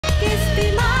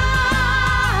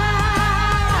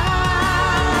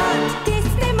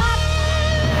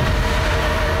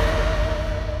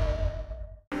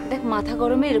মাথা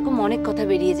গরমে এরকম অনেক কথা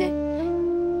বেরিয়ে যায়।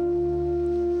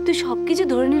 তুই সবকিছু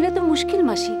ধরে নিলে তো মুশকিল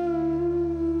মাসি।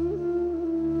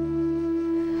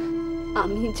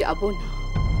 আমি যাব না,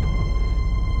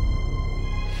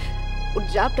 ওর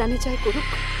যা প্রাণে চায় করুক,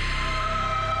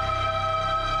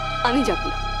 আমি যাব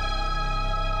না।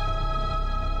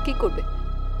 কি করবে?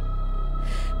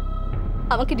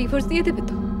 আমাকে ডিভোর্স দিয়ে দেবে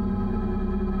তো?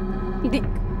 দিক।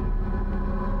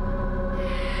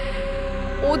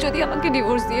 ও যদি আমাকে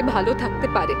ডিভোর্স দিয়ে ভালো থাকতে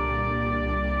পারে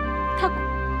থাকুক,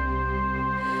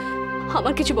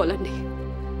 আমার কিছু বলার নেই।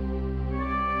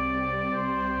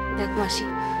 দেখ মাসি,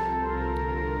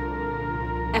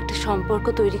 একটা সম্পর্ক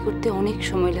তৈরি করতে অনেক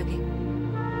সময় লাগে,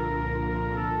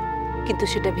 কিন্তু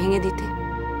সেটা ভেঙে দিতে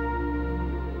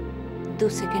 2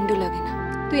 সেকেন্ডও লাগে না।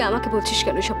 তুই আমাকে বলছিস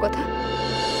কেন সব কথা?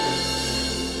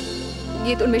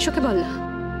 গিয়ে তোর মেশোকে বল না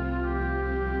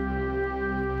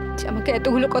যে আমাকে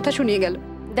এতগুলো কথা শুনিয়ে গেল।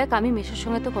 দেখ, আমি মেশোর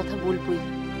সঙ্গে তো কথা বলবই,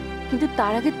 কিন্তু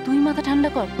তার আগে তুই মাথা ঠান্ডা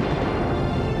কর।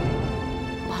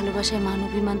 ভালোবাসায় মান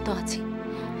অভিমান তো আছে,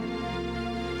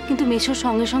 কিন্তু মেশোর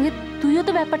সঙ্গে সঙ্গে তুইও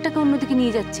তো ব্যাপারটাকে অন্যদিকে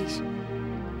নিয়ে যাচ্ছিস।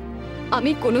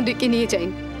 আমি কোনো দিকে নিয়ে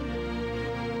যাইনি,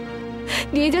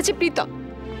 নিয়ে যাচ্ছি প্রীতম।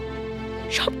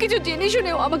 সবকিছু জেনে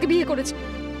শুনেও আমাকে বিয়ে করেছে।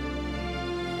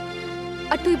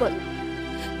 আর তুই বল,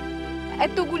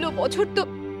 এতগুলো বছর তো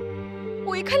ও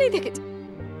এখানেই থেকেছে।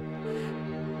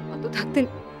 অত থাকতেন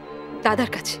দাদার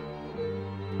কাছে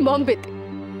বম্বেতে,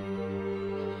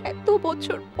 এত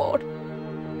বছর পর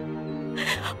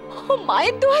ও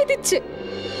মায়ের দোহাই দিচ্ছে।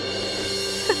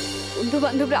 বন্ধু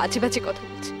বান্ধবরা আজে বাজে কথা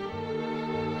বলছে,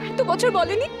 এত বছর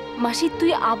বলেনি। মাসি,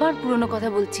 তুই আবার পুরনো কথা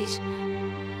বলছিস।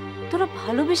 তোরা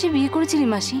ভালোবেসে বিয়ে করেছিলি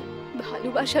মাসি।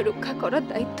 ভালোবাসা রক্ষা করার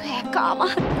দায়িত্ব একা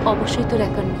আমার। অবশ্যই তোর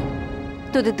একার নয়,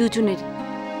 তোদের দুজনেরই।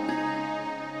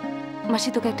 মাসি,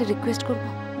 তোকে একটা রিকোয়েস্ট করব,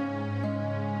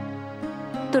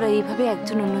 তোরা এইভাবে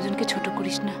একজন অন্যজনকে ছোট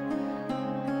করিস না।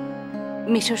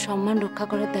 মেশোর সম্মান রক্ষা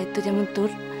করার দায়িত্ব যেমন তোর,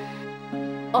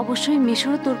 অবশ্যই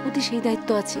মেশোরও তোর প্রতি সেই দায়িত্ব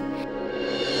আছে।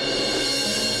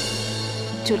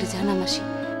 চলে যা না মাসি,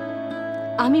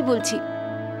 আমি বলছি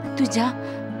তুই যা,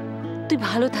 তুই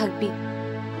ভালো থাকবি।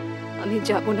 আমি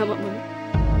যাব না মামনি,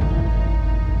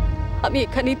 আমি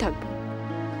এখানেই থাকবো।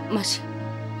 মাসি,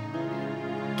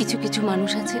 কিছু কিছু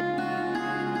মানুষ আছে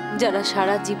যারা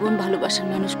সারা জীবন ভালোবাসার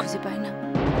মানুষ খুঁজে পায় না।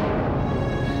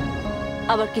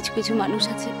 আবার কিছু কিছু মানুষ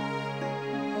আছে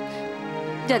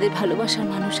যাদের ভালোবাসার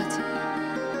মানুষ আছে,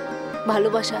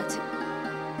 ভালোবাসা আছে,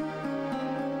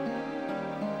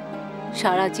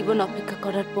 সারা জীবন অপেক্ষা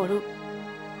করার পরও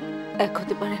এক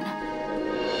হতে পারে না।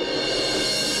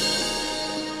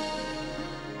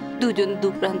 দুজন দু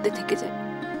প্রান্তে থেকে যায়।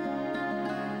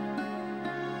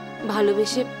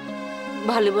 ভালোবেসে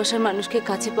ভালোবাসার মানুষকে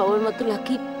কাছে পাওয়ার মতো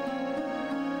লাকি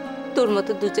তোর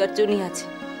মতো 2-4 জনই আছে।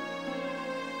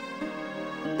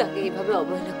 তাকে এইভাবে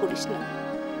অবহেলা করিস না।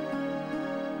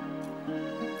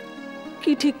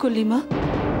 কি ঠিক করলি মা?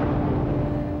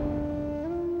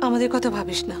 আমাদের কথা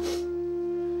ভাবিস না,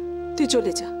 তুই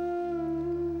চলে যা।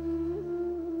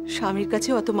 স্বামীর কাছে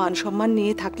অত মান সম্মান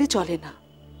নিয়ে থাকলে চলে না।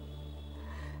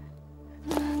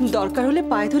 দরকার হলে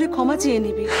পায়ে ধরে ক্ষমা চেয়ে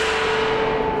নিবি।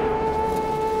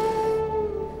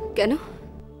 কেন?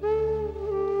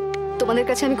 তোমাদের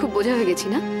কাছে আমি খুব বোঝা হয়ে গেছি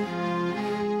না?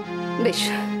 বেশ,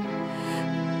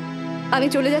 আমি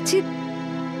চলে যাচ্ছি।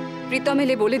 প্রীতম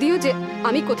এলে বলে দিও যে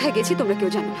আমি কোথায় গেছি তোমরা কেউ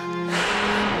জানো না।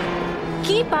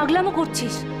 কি পাগলামো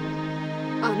করছিস?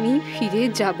 আমি ফিরে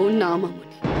যাব না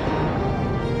মামনি,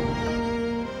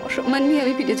 অসম্মান নিয়ে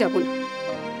আমি ফিরে যাব না।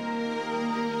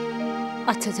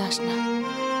 আচ্ছা, যাস না।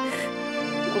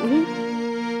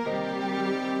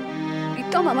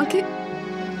 প্রীতম আমাকে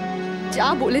যা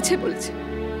বলেছে বলেছে,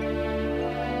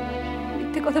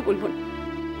 মিথ্যে কথা বলবো না।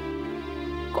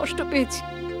 কষ্ট পেয়েছি,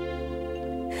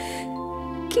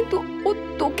 কিন্তু ও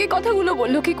তোকে কথাগুলো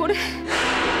বললো কি করে,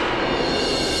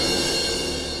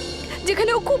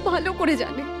 যেখানে ও খুব ভালো করে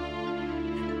জানে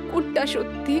কোনটা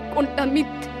সত্যি কোনটা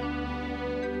মিথ্যে।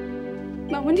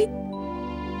 মামনি,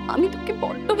 আমি তোকে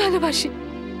বড্ড ভালোবাসি।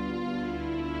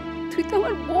 তুই তো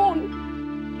আমার বোন,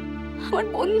 আমার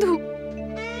বন্ধু।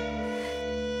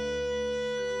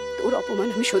 তোর অপমান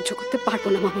আমি সহ্য করতে পারবো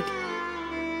না মামনি।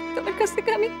 তোমার কাছ থেকে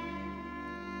আমি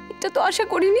এটা তো আশা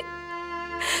করিনি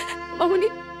মামনি।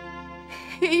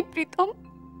 এই প্রীতম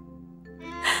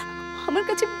আমার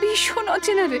কাছে ভীষণ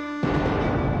অচেনা রে,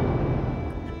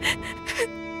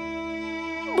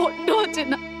 বড্ড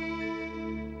অচেনা,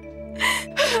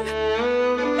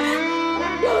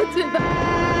 অচেনা।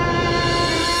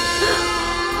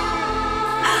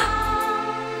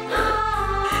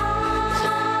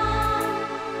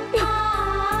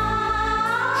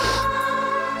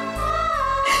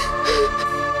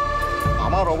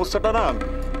 অবস্থাটা না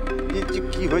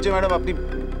কি হয়েছে ম্যাডাম আপনি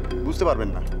বুঝতে পারবেন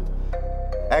না।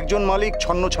 একজন মালিক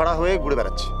ছন্ন ছাড়া হয়ে ঘুরে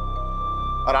বেড়াচ্ছে,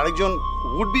 আর আরেকজন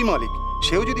উড বি মালিক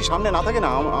সেও যদি সামনে না থাকে না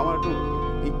আমার একটু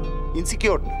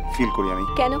ইনসিকিউর ফিল করি আমি।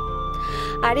 কেন?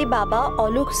 আরে বাবা,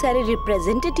 অলোক স্যারের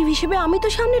রিপ্রেজেন্টেটিভ হিসেবে আমি তো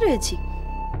সামনে রয়েছি,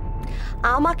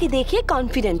 আমাকে দেখে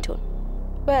কনফিডেন্ট হন।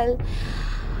 ওয়েল,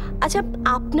 আচ্ছা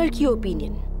আপনার কি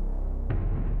ওপিনিয়ন?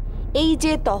 এই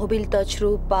যে তহবিল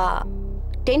তছরূপ বা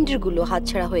টেন্ডারগুলো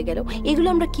হাতছাড়া হয়ে গেল, এগুলো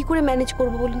আমরা কি করে ম্যানেজ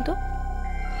করব বলুন তো?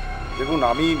 দেখুন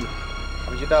আমি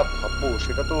যেটা ভাববো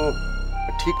সেটা তো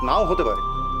ঠিক নাও হতে পারে।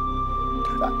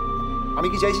 আমি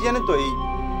কি চাইছি জানেন তো, এই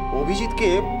অভিজিৎকে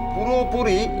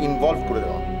পুরোপুরি ইনভলভ করে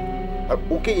দেওয়া, আর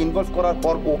ওকে ইনভলভ করার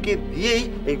পর ওকে দিয়েই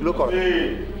এইগুলো করা।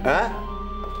 হ্যাঁ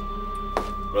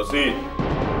রসিদ,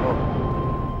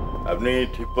 আপনি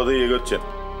ঠিক পথেই এগোচ্ছেন,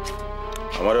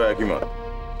 আমারও একই মত।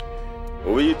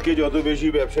 অভিজিৎকে যত বেশি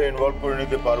ব্যবসায় ইনভলভ করে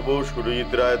নিতে পারবো,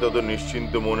 সুরজিৎ রায় তত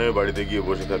নিশ্চিন্ত মনে বাড়িতে গিয়ে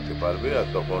বসে থাকতে পারবে, আর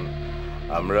তখন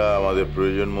আমরা আমাদের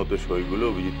প্রয়োজন মতো সইগুলো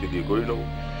অভিজিৎকে দিয়ে করে নেবো।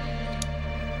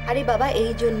 আরে বাবা,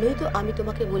 এই জন্যই তো আমি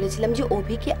তোমাকে বলেছিলাম যে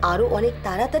অভিকে আরো অনেক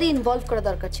তাড়াতাড়ি ইনভলভ করা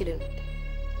দরকার ছিল।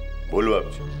 ভুল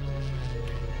ভাবছো,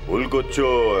 ভুল করছো।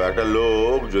 একটা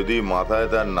লোক যদি মাথায়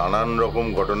তার নানান রকম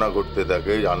ঘটনা ঘটতে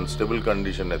থাকে, আনস্টেবল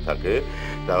কন্ডিশনে থাকে,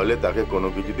 তাহলে তাকে কোনো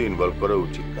কিছুতে ইনভলভ করা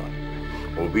উচিত না।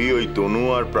 অভি ওই তনু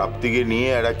আর প্রাপ্তিকে নিয়ে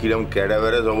একটা কিরম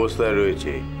ক্যাডাভারাস অবস্থায়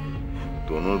রয়েছে।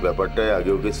 তনুর ব্যাপারটায়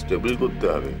আগে ওকে স্টেবল করতে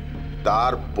হবে,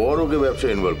 তারপর ওকে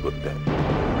ব্যবসায় ইনভলভ করতে হবে।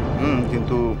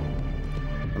 কিন্তু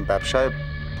ব্যবসায়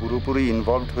পুরোপুরি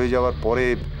ইনভলভ হয়ে যাওয়ার পরে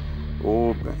ও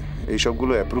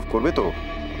এইসবগুলো অ্যাপ্রুভ করবে তো?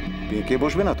 কে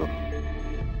বসবে না তো?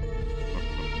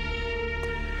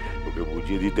 ওকে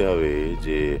বুঝিয়ে দিতে হবে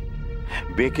যে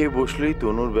বেঁকে বসলেই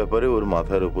তনুর ব্যাপারে ওর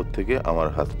মাথার ওপর থেকে আমার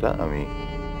হাতটা আমি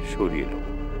সরিয়ে নেব।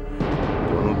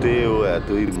 তনুতে ও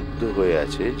এতই মুগ্ধ হয়ে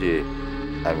আছে যে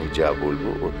আমি যা বলবো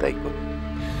ও তাই করবে।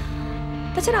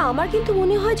 তাছাড়া আমার কিন্তু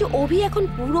মনে হয় যে অভি এখন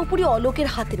পুরোপুরি অলোকের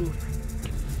হাতের মধ্যে,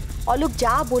 অলোক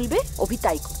যা বলবে অভি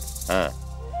তাই করবে। হ্যাঁ,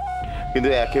 কিন্তু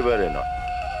একেবারে নয়,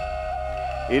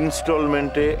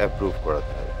 ইনস্টলমেন্টে অ্যাপ্রুভ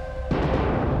করাতে হবে।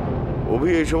 অভি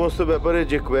এই সমস্ত ব্যাপারে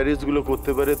যে কোয়ারিজগুলো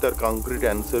করতে পারে তার কংক্রিট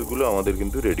অ্যান্সারগুলো আমাদের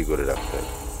কিন্তু রেডি করে রাখতে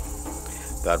হবে।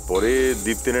 তারপরে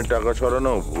দীপ্তিনের টাকা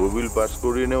সরানো, ভুয়ো বিল পাস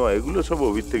করিয়ে নেওয়া, এগুলো সব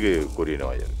অভির থেকে করিয়ে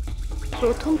নেওয়া যাবে।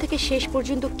 প্রথম থেকে শেষ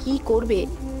পর্যন্ত কি করবে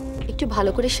একটু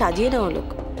ভালো করে সাজিয়ে নেওয়া লোক।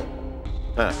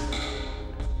 হ্যাঁ,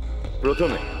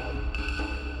 প্রথমে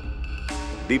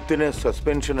দীপ্তিনের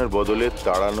সাসপেনশনের বদলে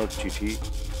তাড়ানোর চিঠি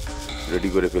রেডি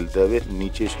করে ফেলতে হবে,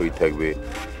 নিচে সই থাকবে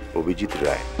অভিজিৎ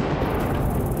রায়।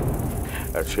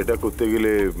 আর সেটা করতে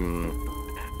গেলে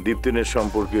দীপ্তিনের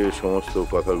সম্পর্কে সমস্ত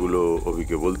কথাগুলো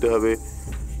অভিকে বলতে হবে,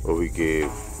 অভিকে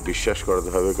বিশ্বাস করাতে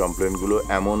হবে, কমপ্লেনগুলো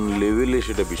এমন লেভেলে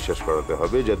সেটা বিশ্বাস করাতে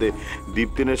হবে যাতে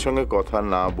দীপ্তিনের সঙ্গে কথা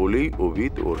না বলেই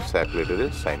অভিত ওর স্যাক লেটারে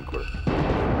সাইন করে।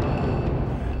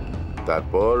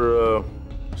 তারপর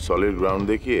সলিড গ্রাউন্ড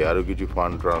দেখিয়ে আরো কিছু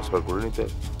ফান্ড ট্রান্সফার করে নিতে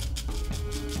হবে,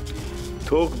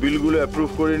 থোক বিলগুলো অ্যাপ্রুভ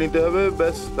করে নিতে হবে।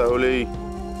 ব্যাস,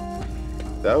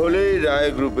 তাহলেই রায়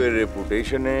গ্রুপের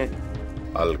রেপুটেশনে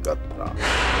আলকাতরা।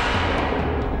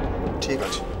 ঠিক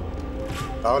আছে,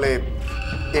 তাহলে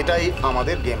এটাই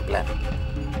আমাদের গেম প্ল্যান।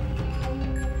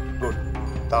 গুড,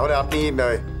 তাহলে আপনি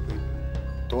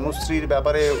তনুশ্রীর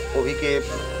ব্যাপারে অভিকে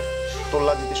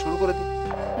তোল্লা দিতে শুরু করে দিন।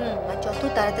 আর যত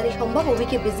তাড়াতাড়ি সম্ভব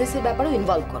অভিকে বিজনেসের ব্যাপারেও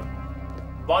ইনভলভ করো।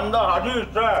 বান্দা হাজির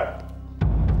স্যার।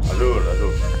 Hello,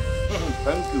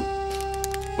 thank you.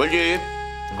 বলছি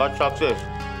কাজ সাকসেস,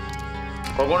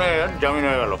 কখনো জামিন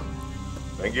হয়ে গেল।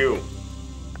 Thank you.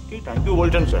 কি থ্যাংক ইউ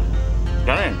বলছেন স্যার?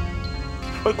 জানেন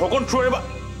ওই কখন শুয়ে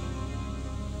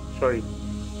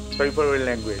সরি ফর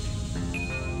ল্যাঙ্গুয়েজ,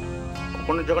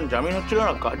 কখনো যখন জামিন হচ্ছিল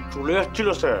না, কাজ চলে যাচ্ছিল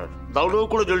স্যার, দাউ দাউ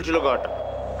করে জ্বলছিল গাটা।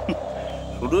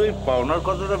 শুধু এই পাওনার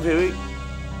কথাটা ভেবেই।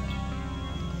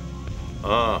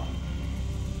 হ্যাঁ,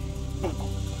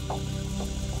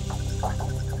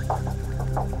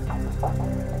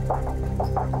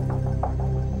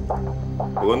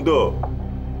 তো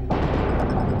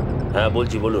হ্যাঁ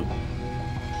বলছি, বলুন।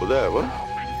 কোথায় এখন?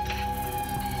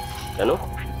 কেন,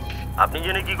 আপনি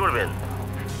জেনে কি করবেন?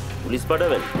 পুলিশ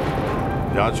পাঠাবেন?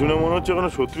 যা শুনে মনে হচ্ছে এখনো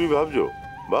শত্রুই ভাবছো।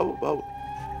 বাবু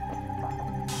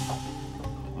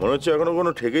মনে হচ্ছে এখনো কোনো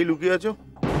ঠেকেই লুকিয়ে আছো।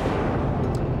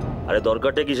 আরে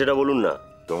দরকারটা কি সেটা বলুন না।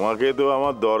 তোমাকে তো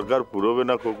আমার দরকার পুরোবে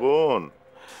না খোকন,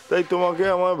 তাই তোমাকে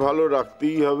আমার ভালো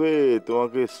রাখতেই হবে,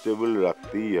 তোমাকে স্টেবল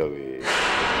রাখতেই হবে,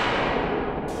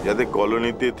 যাতে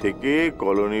কলোনিতে থেকে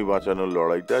কলোনি বাঁচানোর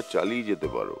লড়াইটা চালিয়ে যেতে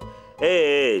পারো।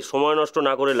 সময় নষ্ট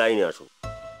না করে লাইনে আসুন।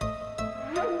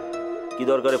 কি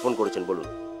দরকারে ফোন করেছেন বলুন।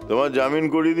 তোমার জামিন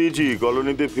করিয়ে দিয়েছি,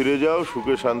 কলোনিতে ফিরে যাও,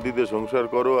 সুখে শান্তিতে সংসার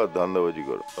করো আর ধান্দাবাজি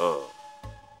করো।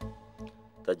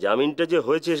 তা জামিনটা যে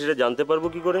হয়েছে সেটা জানতে পারবো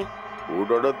কি করে? কোর্ট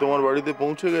অর্ডার তোমার বাড়িতে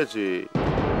পৌঁছে গেছে,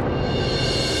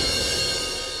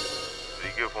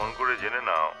 স্ত্রীকে ফোন করে জেনে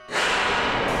নাও।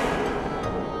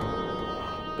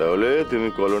 তাহলে তুমি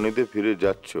কলোনিতে ফিরে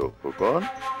যাচ্ছ খোকন?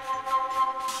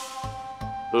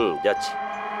 যাচ্ছি।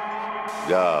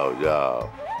 যাও যাও,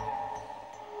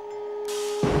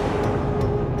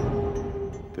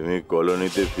 তুমি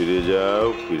কলোনিতে ফিরে যাও,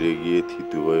 ফিরে গিয়ে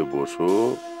থিতু হয়ে বসো,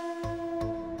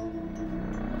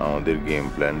 আমাদের গেম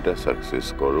প্ল্যানটা সাকসেস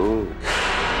করো।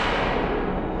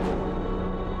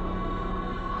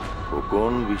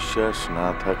 খোকন বিশ্বাস না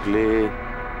থাকলে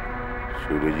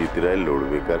সুরজিৎ রায়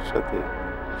লড়বে কার সাথে?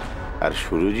 আর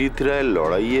সুরজিৎ রায়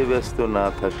লড়াইয়ে ব্যস্ত না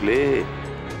থাকলে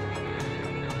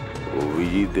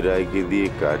অভিজিৎ রায়কে দিয়ে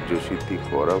কার্যসিদ্ধি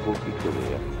করাবো কি করে?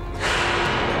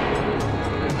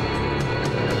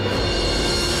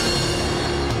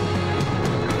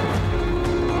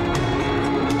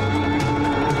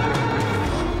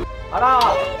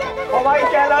 সবাই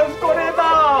চ্যালেঞ্জ করে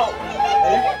দাও,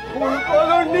 এই ফুল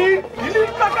কলোনির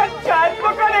দিলীপ কাকার চায়ের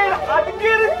দোকানের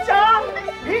আজকের চা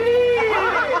ফ্রি।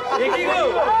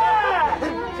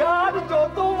 যার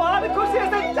যতবার খুশি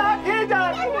এসে চা খেয়ে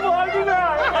যান, বলবি না।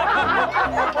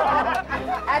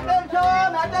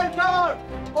 অ্যাটেনশন অ্যাটেনশন,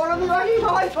 কলোনিবাসী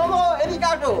সবাই শোনো, এদিকে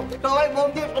আসো, সবাই মন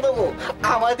দিয়ে শোনো।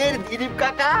 আমাদের দিলীপ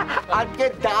কাকা আজকে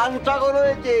ডান চাগর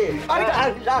হয়েছে।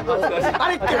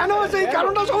 আরে কেন, সেই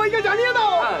কারণটা সবাইকে জানিয়ে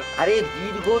দাও। আরে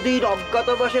দীর্ঘদিন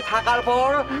অজ্ঞাতবাসে থাকার পর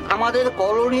আমাদের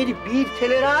কলোনির বীর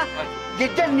ছেলেরা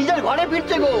নিজের ঘরে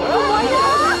ফিরছে গো।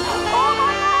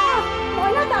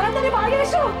 তাড়াতাড়ি বাইরে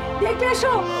এসো, দেখে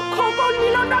এসো, খোকন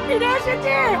মিলনটা ফিরে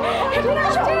এসেছে।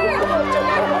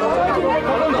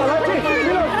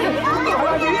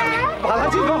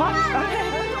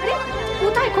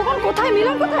 কোথায় খোকন, কোথায়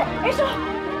মিলন, কোথায়? এসো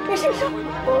এসো এসো,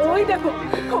 ওই দেখো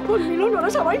খোকন মিলন ওরা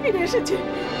সবাই ফিরে এসেছে।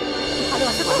 ভালো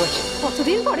আছে তো?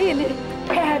 কতদিন পরে এলে।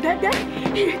 হ্যাঁ দেখ দেখ,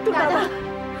 তো দাদা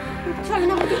চল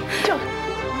না, চল।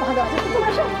 ভালো আছে তো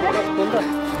তোমার সব?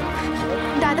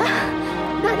 দাদা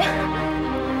দাদা,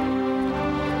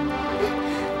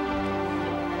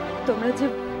 তোমরা যে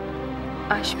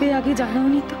আসবে আগে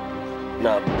জানাওনি তো?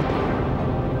 না।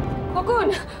 খোকন,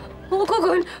 ও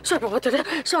খোকন, সর্বপ্রথমে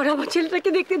সর, আমার ছেলেটাকে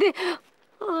দেখতে দে।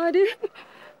 আরে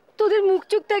তোদের মুখ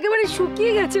চোখটা একেবারে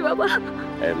শুকিয়ে গেছে বাবা।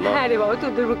 হ্যাঁ রে বাবা,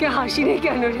 তোদের মুখে হাসি নেই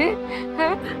কেন রে?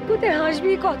 হ্যাঁ, কোথায় হাসবি,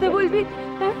 কথা বলবি?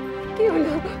 হ্যাঁ, কি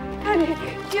হলো? আরে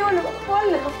কি হলো বল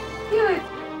না, কি হয়েছে?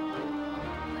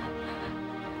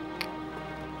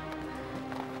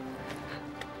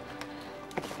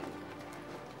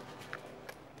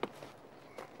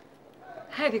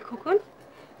 হ্যাঁ রে খোকন,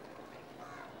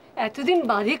 এতদিন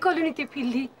বাদে কলোনিতে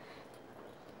ফিরলি,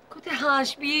 কোথায়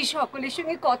হাসবি, সকলের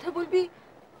সঙ্গে কথা বলবি,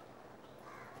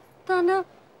 তা না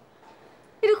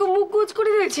এরকম মুখ গোজ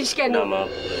করে রয়েছিস কেন?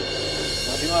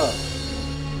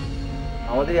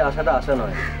 আমাদের এই আশাটা আশা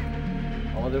নয়,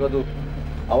 আমাদের কত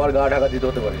আবার গা ঢাকা দিতে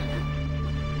হতে পারে।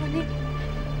 মানে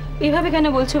এভাবে কেন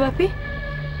বলছো বাপি?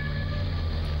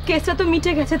 কেসটা তো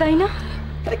মিটে গেছে তাই না?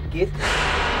 আরে কেস,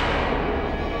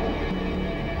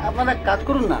 আপনারা কাজ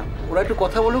করুন না, ওরা একটু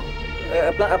কথা বলুক।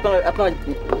 আপনারা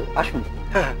আসুন।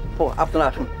 হ্যাঁ, ও আপনারা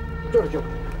আসুন, চলো চলো,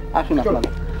 আসুন আপনারা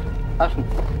আসুন।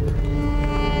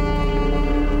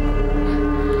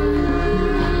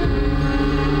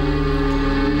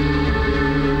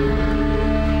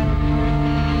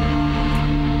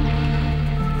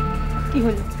 কি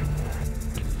হলো,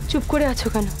 চুপ করে আছো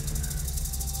কেন?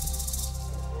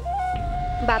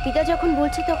 বাপিদা যখন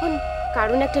বলছে তখন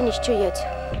কারণ একটা নিশ্চয়ই আছে।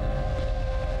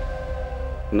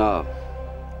 না,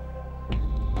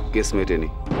 কেস মেটেনি।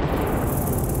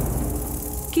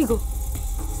 কি গো,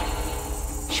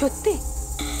 সত্যি?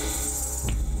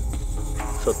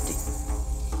 সত্যি,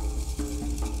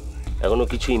 এখনো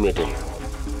কিছুই মেটেনি।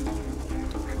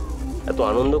 এত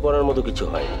আনন্দ করার মতো কিছু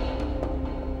হয়নি।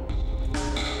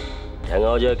 ঠ্যাঙ্গা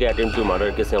অজয়কে অ্যাটেম্প টু মার্ডার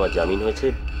কেসে আমার জামিন হয়েছে।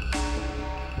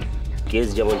 কেস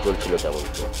যেমন চলছিল তেমন।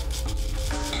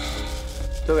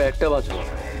 তবে একটা বাঁচল,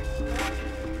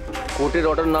 কোর্টের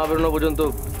অর্ডার না বেরোনো পর্যন্ত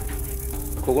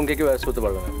খোকনকে কেউ অ্যারেস্ট করতে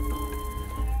পারবে না।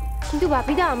 কিন্তু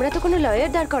বাপিদা, আমরা তো কোনো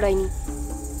লয়ার দাঁড় করাইনি,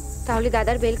 তাহলে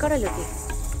দাদার বেল করালো কে?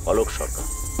 অলোক সরকার।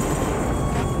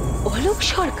 অলোক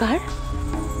সরকার?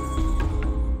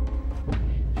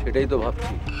 সেটাই তো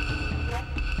ভাবছি,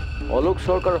 অলোক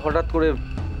সরকার হঠাৎ করে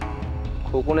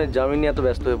খোকনের জামিন নিয়ে এত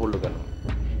ব্যস্ত হয়ে পড়লো কেন?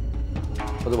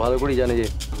 ও তো ভালো করেই জানে যে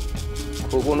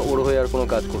খোকন ওর হয়ে আর কোনো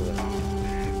কাজ করবে না।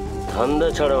 ধান্দা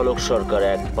ছাড়া অলোক সরকার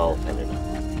এক পাও ফেলে না।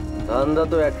 ধান্দা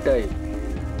তো একটাই,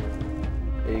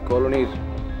 এই কলোনির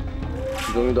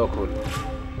জমি দখল,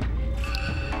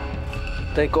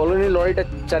 তাই কলোনির লড়াইটা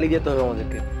চালিয়ে যেতে হবে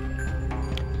আমাদেরকে।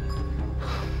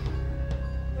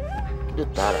 কিন্তু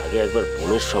তার আগে একবার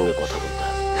বোনের সঙ্গে কথা বলতে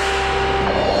হবে।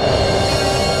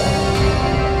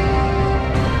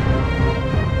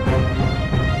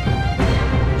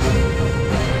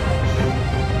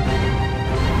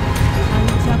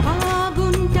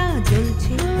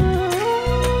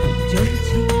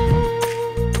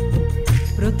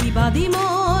 প্রতিবাদী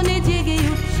মনে জেগে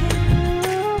উঠছে,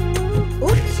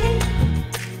 উঠছে,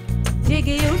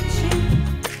 জেগে উঠছে।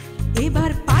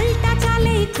 এবার পাল্টা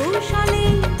চালে কৌশলে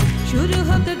শুরু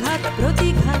হোক ঘাত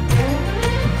প্রতিঘাত।